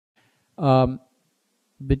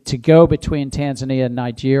But to go between Tanzania and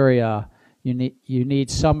Nigeria, you need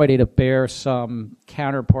somebody to bear some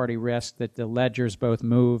counterparty risk that the ledgers both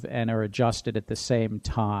move and are adjusted at the same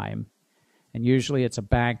time. And usually it's a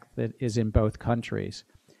bank that is in both countries.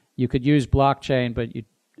 You could use blockchain, but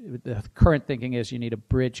the current thinking is you need a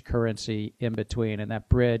bridge currency in between, and that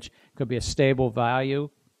bridge could be a stable value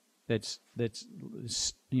that's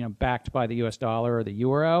backed by the US dollar or the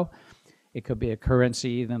euro. It could be a currency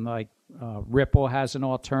even like Ripple has an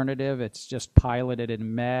alternative. It's just piloted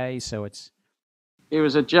in May, so it's... There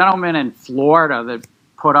was a gentleman in Florida that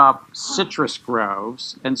put up citrus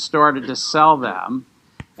groves and started to sell them,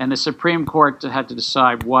 and the Supreme Court had to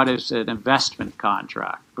decide what is an investment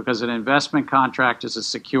contract, because an investment contract is a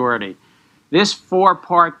security. This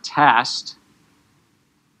four-part test,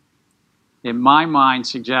 in my mind,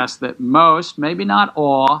 suggests that most, maybe not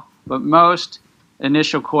all, but most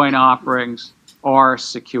initial coin offerings are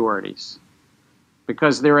securities,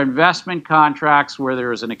 because they're investment contracts where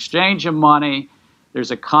there is an exchange of money, there's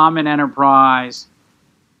a common enterprise,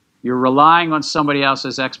 you're relying on somebody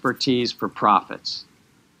else's expertise for profits.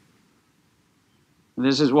 And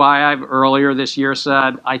this is why I've earlier this year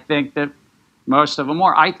said I think that most of them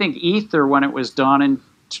are. I think Ether, when it was done in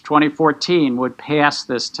 2014, would pass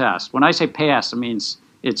this test. When I say pass, it means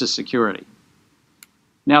it's a security.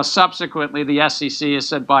 Now, subsequently, the SEC has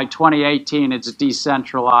said by 2018 it's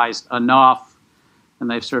decentralized enough, and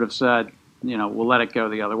they've sort of said, we'll let it go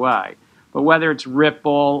the other way. But whether it's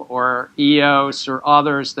Ripple or EOS or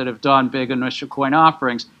others that have done big initial coin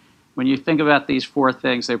offerings, when you think about these four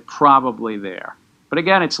things, they're probably there. But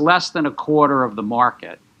again, it's less than a quarter of the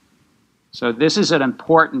market. So this is an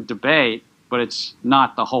important debate, but it's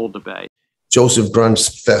not the whole debate. Joseph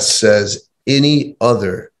Grunfest says any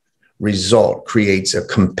other result creates a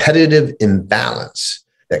competitive imbalance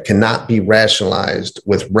that cannot be rationalized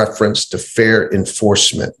with reference to fair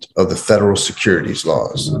enforcement of the federal securities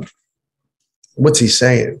laws. What's he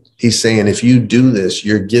saying? He's saying if you do this,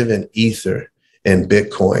 you're giving Ether and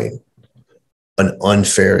Bitcoin an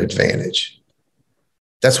unfair advantage.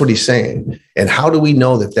 That's what he's saying. And how do we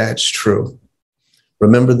know that that's true?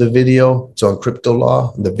 Remember the video? It's on Crypto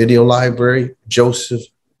Law, the video library. Joseph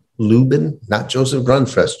Lubin, not Joseph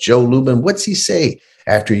Grunfest, Joe Lubin. What's he say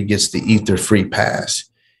after he gets the Ether free pass?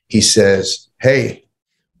 He says, hey,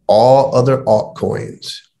 all other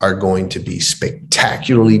altcoins are going to be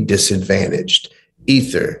spectacularly disadvantaged.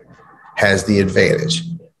 Ether has the advantage.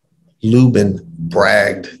 Lubin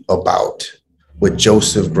bragged about what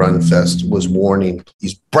Joseph Grunfest was warning.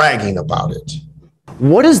 He's bragging about it.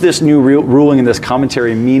 What does this new ruling and this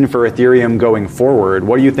commentary mean for Ethereum going forward?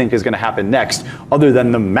 What do you think is going to happen next, other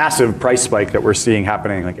than the massive price spike that we're seeing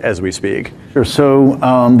happening as we speak? Sure. So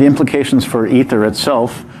the implications for Ether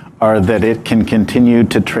itself are that it can continue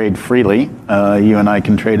to trade freely. You and I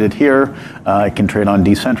can trade it here. It can trade on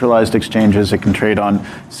decentralized exchanges. It can trade on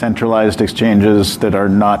centralized exchanges that are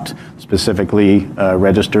not specifically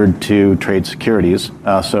registered to trade securities.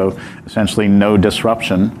 So essentially no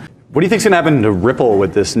disruption. What do you think is going to happen to Ripple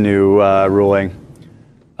with this new ruling?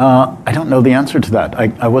 I don't know the answer to that.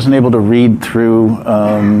 I wasn't able to read through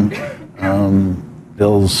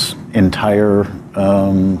Bill's entire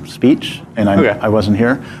speech, and I wasn't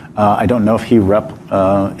here. I don't know if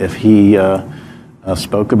he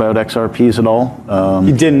spoke about XRPs at all.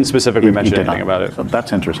 He didn't specifically mention anything about it. So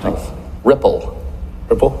that's interesting. Ripple,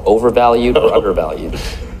 overvalued or undervalued?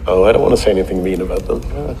 Oh, I don't want to say anything mean about them.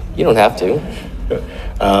 You don't have to.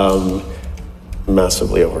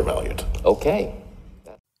 Massively overvalued. Okay.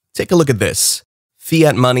 Take a look at this.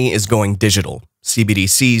 Fiat money is going digital.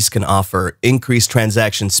 CBDCs can offer increased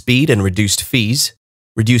transaction speed and reduced fees,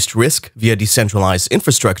 reduced risk via decentralized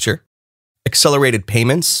infrastructure, accelerated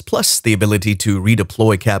payments, plus the ability to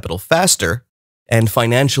redeploy capital faster, and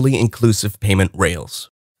financially inclusive payment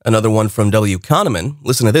rails. Another one from W. Kahneman.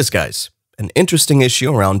 Listen to this, guys. An interesting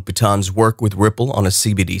issue around Bhutan's work with Ripple on a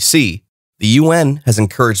CBDC. The UN has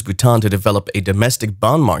encouraged Bhutan to develop a domestic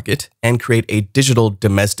bond market and create a digital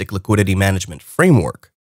domestic liquidity management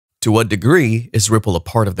framework. To what degree is Ripple a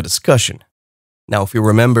part of the discussion? Now, if you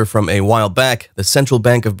remember from a while back, the Central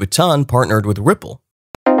Bank of Bhutan partnered with Ripple.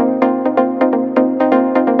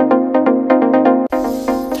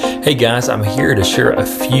 Hey guys, I'm here to share a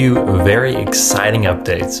few very exciting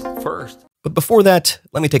updates. First, but before that,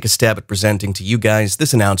 let me take a stab at presenting to you guys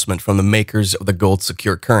this announcement from the makers of the Gold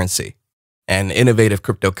Secure Currency, an innovative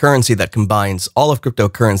cryptocurrency that combines all of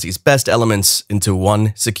cryptocurrency's best elements into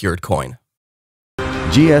one secured coin.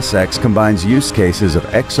 GSX combines use cases of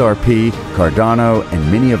XRP, Cardano,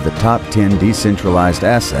 and many of the top 10 decentralized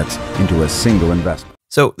assets into a single investment.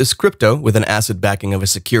 So this crypto, with an asset backing of a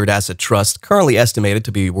secured asset trust currently estimated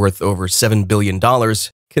to be worth over $7 billion,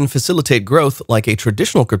 can facilitate growth like a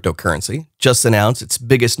traditional cryptocurrency, just announced its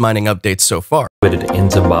biggest mining updates so far. In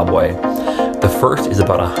Zimbabwe. The first is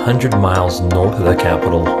about 100 miles north of the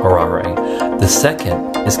capital, Harare. The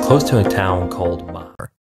second is close to a town called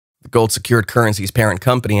The gold-secured currency's parent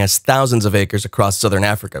company has thousands of acres across southern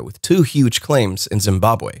Africa with two huge claims in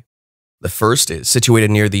Zimbabwe. The first is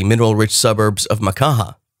situated near the mineral-rich suburbs of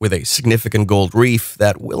Makaha, with a significant gold reef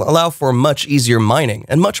that will allow for much easier mining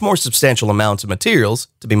and much more substantial amounts of materials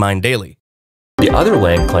to be mined daily. The other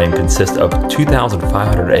land claim consists of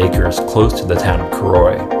 2,500 acres close to the town of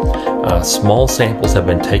Koroi. Small samples have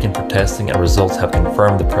been taken for testing and results have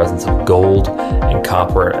confirmed the presence of gold and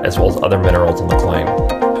copper as well as other minerals on the claim.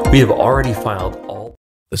 We have already filed all.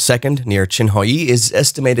 The second, near Chinhoyi, is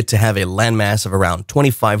estimated to have a landmass of around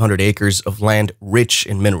 2,500 acres of land rich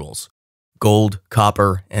in minerals, gold,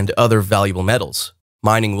 copper, and other valuable metals.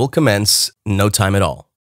 Mining will commence in no time at all.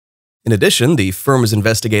 In addition, the firm is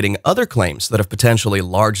investigating other claims that have potentially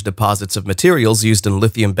large deposits of materials used in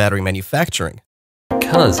lithium battery manufacturing.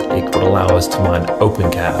 Because it would allow us to mine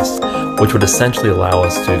opencast, which would essentially allow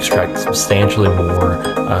us to extract substantially more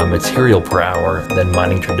material per hour than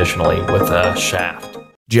mining traditionally with a shaft.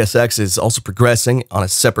 GSX is also progressing on a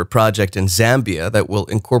separate project in Zambia that will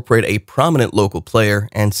incorporate a prominent local player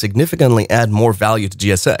and significantly add more value to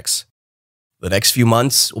GSX. The next few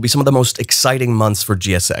months will be some of the most exciting months for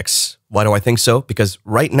GSX. Why do I think so? Because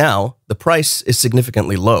right now, the price is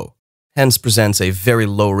significantly low, hence presents a very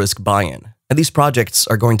low-risk buy-in. And these projects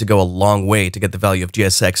are going to go a long way to get the value of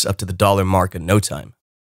GSX up to the dollar mark in no time.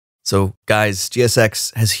 So, guys,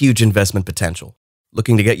 GSX has huge investment potential.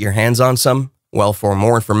 Looking to get your hands on some? Well, for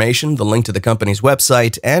more information, the link to the company's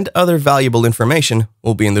website and other valuable information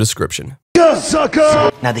will be in the description.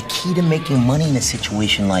 Now, the key to making money in a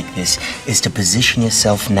situation like this is to position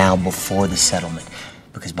yourself now before the settlement.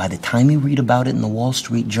 Because by the time you read about it in the Wall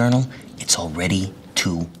Street Journal, it's already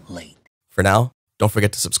too late. For now, don't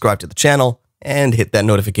forget to subscribe to the channel and hit that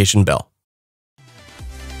notification bell.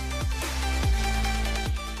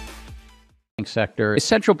 Sector.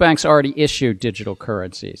 Central banks already issued digital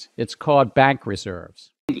currencies. It's called bank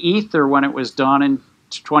reserves. Ether, when it was done in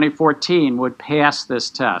 2014, would pass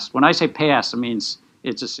this test. When I say pass, it means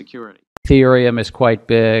it's a security. Ethereum is quite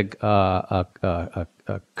big. A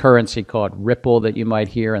currency called Ripple that you might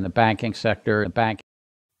hear in the banking sector.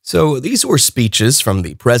 So these were speeches from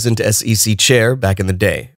the present SEC chair back in the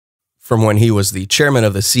day, from when he was the chairman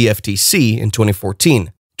of the CFTC in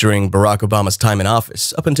 2014. During Barack Obama's time in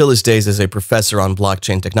office, up until his days as a professor on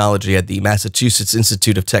blockchain technology at the Massachusetts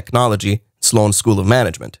Institute of Technology, Sloan School of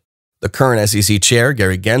Management. The current SEC chair,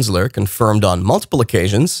 Gary Gensler, confirmed on multiple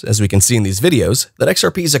occasions, as we can see in these videos, that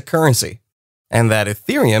XRP is a currency, and that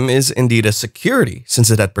Ethereum is indeed a security since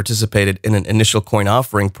it had participated in an initial coin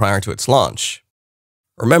offering prior to its launch.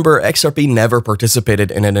 Remember, XRP never participated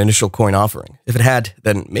in an initial coin offering. If it had,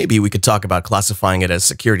 then maybe we could talk about classifying it as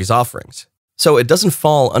securities offerings. So it doesn't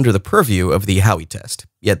fall under the purview of the Howey Test,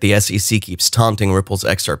 yet the SEC keeps taunting Ripple's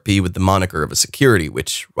XRP with the moniker of a security,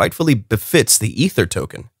 which rightfully befits the Ether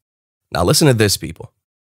token. Now listen to this, people.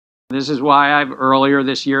 This is why I've earlier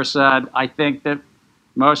this year said I think that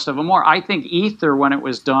most of them are. I think Ether, when it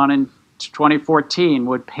was done in 2014,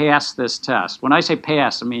 would pass this test. When I say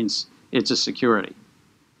pass, it means it's a security.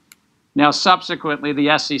 Now, subsequently,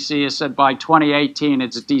 the SEC has said by 2018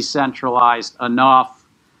 it's decentralized enough.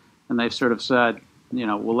 And they've sort of said, you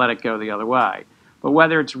know, we'll let it go the other way. But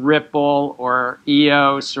whether it's Ripple or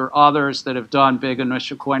EOS or others that have done big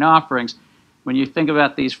initial coin offerings, when you think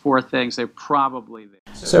about these four things, they're probably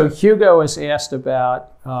there. So Hugo was asked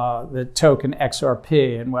about the token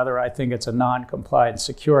XRP and whether I think it's a non-compliant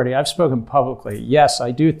security. I've spoken publicly. Yes,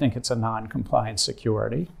 I do think it's a non-compliant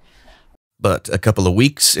security. But a couple of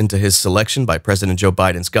weeks into his selection by President Joe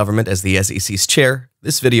Biden's government as the SEC's chair,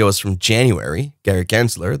 this video is from January. Gary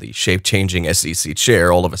Gensler, the shape-changing SEC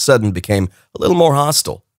chair, all of a sudden became a little more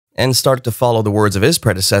hostile and started to follow the words of his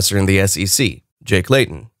predecessor in the SEC, Jay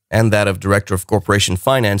Clayton, and that of Director of Corporation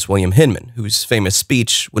Finance, William Hinman, whose famous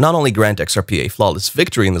speech would not only grant XRP a flawless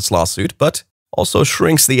victory in this lawsuit, but also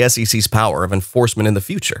shrinks the SEC's power of enforcement in the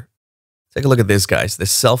future. Take a look at this, guys. This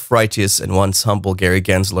self-righteous and once humble Gary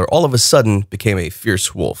Gensler all of a sudden became a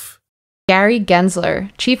fierce wolf. Gary Gensler,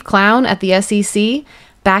 chief clown at the SEC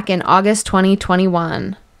back in August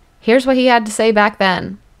 2021. Here's what he had to say back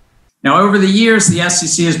then. Now, over the years, the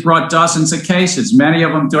SEC has brought dozens of cases, many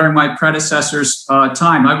of them during my predecessor's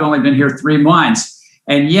time. I've only been here 3 months.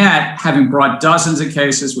 And yet, having brought dozens of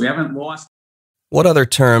cases, we haven't lost. What other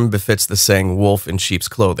term befits the saying wolf in sheep's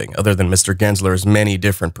clothing, other than Mr. Gensler's many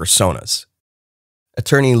different personas?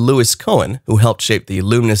 Attorney Louis Cohen, who helped shape the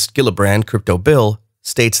Luminous Gillibrand crypto bill,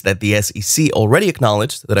 states that the SEC already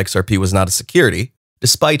acknowledged that XRP was not a security,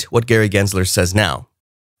 despite what Gary Gensler says now.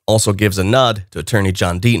 Also gives a nod to attorney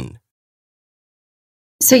John Deaton.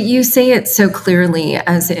 So you say it so clearly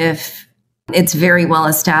as if it's very well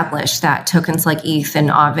established that tokens like ETH and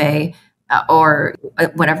Aave or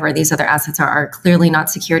whatever these other assets are clearly not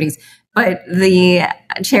securities. But the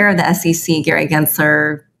chair of the SEC, Gary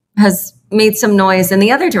Gensler, has made some noise in the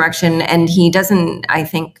other direction, and he doesn't, I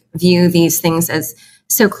think, view these things as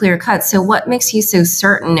so clear cut. So what makes you so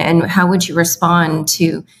certain, and how would you respond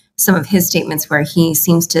to some of his statements where he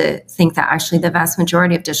seems to think that actually the vast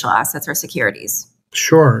majority of digital assets are securities?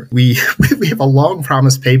 Sure. We have a long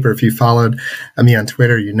promised paper. If you followed me on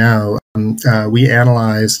Twitter, you know. We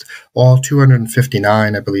analyzed all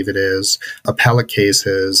 259, I believe it is, appellate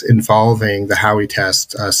cases involving the Howey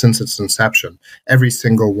Test since its inception, every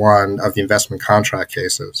single one of the investment contract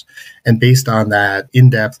cases. And based on that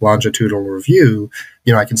in-depth longitudinal review,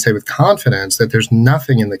 I can say with confidence that there's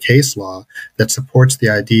nothing in the case law that supports the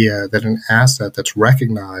idea that an asset that's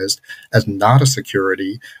recognized as not a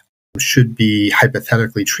security should be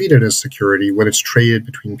hypothetically treated as security when it's traded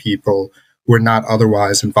between people who are not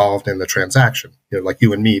otherwise involved in the transaction. Like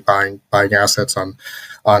you and me buying assets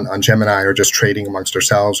on Gemini, or just trading amongst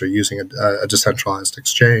ourselves, or using a decentralized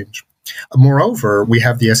exchange. Moreover, we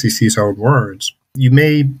have the SEC's own words. You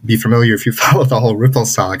may be familiar, if you follow the whole Ripple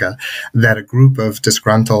saga, that a group of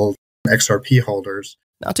disgruntled XRP holders.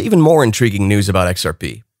 Now to even more intriguing news about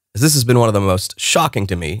XRP, as this has been one of the most shocking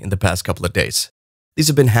to me in the past couple of days. These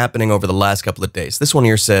have been happening over the last couple of days. This one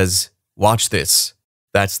here says, watch this.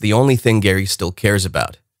 That's the only thing Gary still cares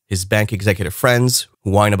about. His bank executive friends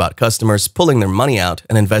who whine about customers pulling their money out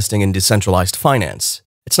and investing in decentralized finance.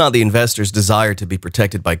 It's not the investor's desire to be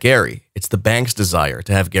protected by Gary. It's the bank's desire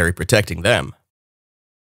to have Gary protecting them.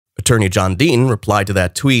 Attorney John Deaton replied to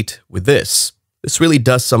that tweet with this. This really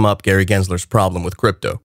does sum up Gary Gensler's problem with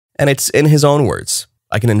crypto. And it's in his own words.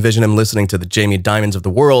 I can envision him listening to the Jamie Dimons of the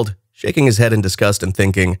world, shaking his head in disgust and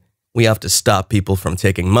thinking, we have to stop people from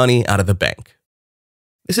taking money out of the bank.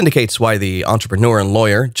 This indicates why the entrepreneur and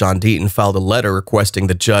lawyer, John Deaton, filed a letter requesting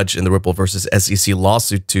the judge in the Ripple vs. SEC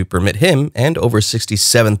lawsuit to permit him and over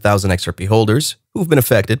 67,000 XRP holders who've been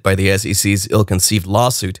affected by the SEC's ill-conceived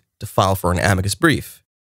lawsuit to file for an amicus brief.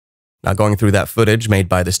 Now, going through that footage made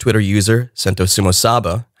by this Twitter user, Sento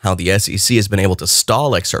Sumosaba, how the SEC has been able to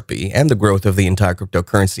stall XRP and the growth of the entire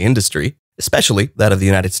cryptocurrency industry, especially that of the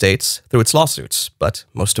United States, through its lawsuits. But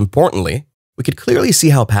most importantly, we could clearly see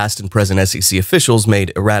how past and present SEC officials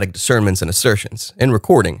made erratic discernments and assertions in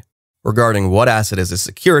recording regarding what asset is a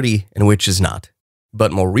security and which is not.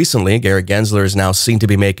 But more recently, Gary Gensler is now seen to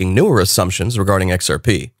be making newer assumptions regarding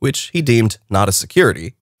XRP, which he deemed not a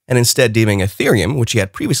security, and instead deeming Ethereum, which he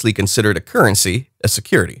had previously considered a currency, a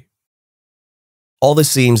security. All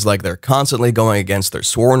this seems like they're constantly going against their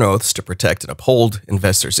sworn oaths to protect and uphold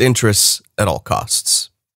investors' interests at all costs.